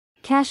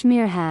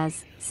Kashmir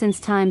has, since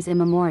times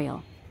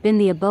immemorial, been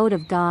the abode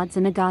of gods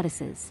and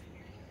goddesses.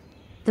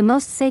 The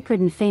most sacred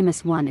and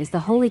famous one is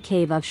the holy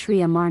cave of Sri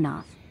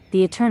Amarnath,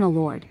 the Eternal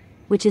Lord,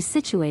 which is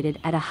situated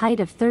at a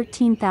height of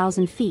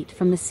 13,000 feet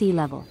from the sea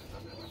level.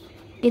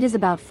 It is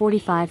about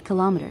 45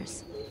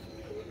 kilometers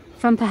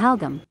from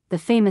Pahalgam, the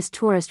famous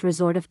tourist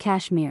resort of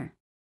Kashmir.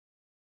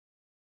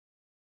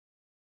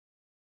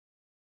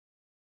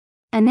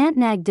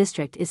 Anantnag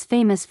district is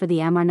famous for the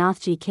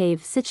Amarnathji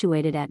cave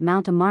situated at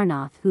Mount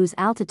Amarnath, whose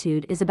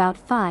altitude is about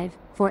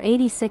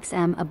 486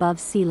 m above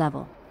sea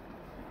level.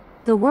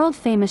 The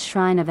world-famous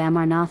shrine of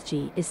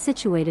Amarnathji is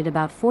situated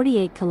about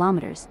 48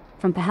 kilometers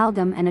from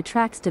Pahalgam and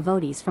attracts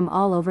devotees from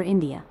all over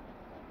India.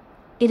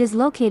 It is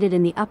located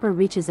in the upper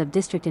reaches of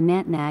district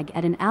Anantnag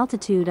at an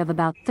altitude of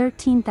about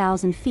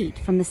 13,000 feet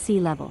from the sea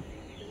level.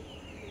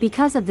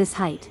 Because of this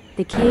height,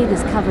 the cave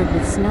is covered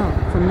with snow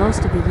for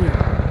most of the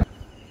year.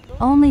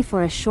 Only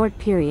for a short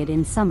period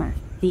in summer,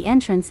 the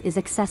entrance is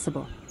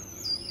accessible.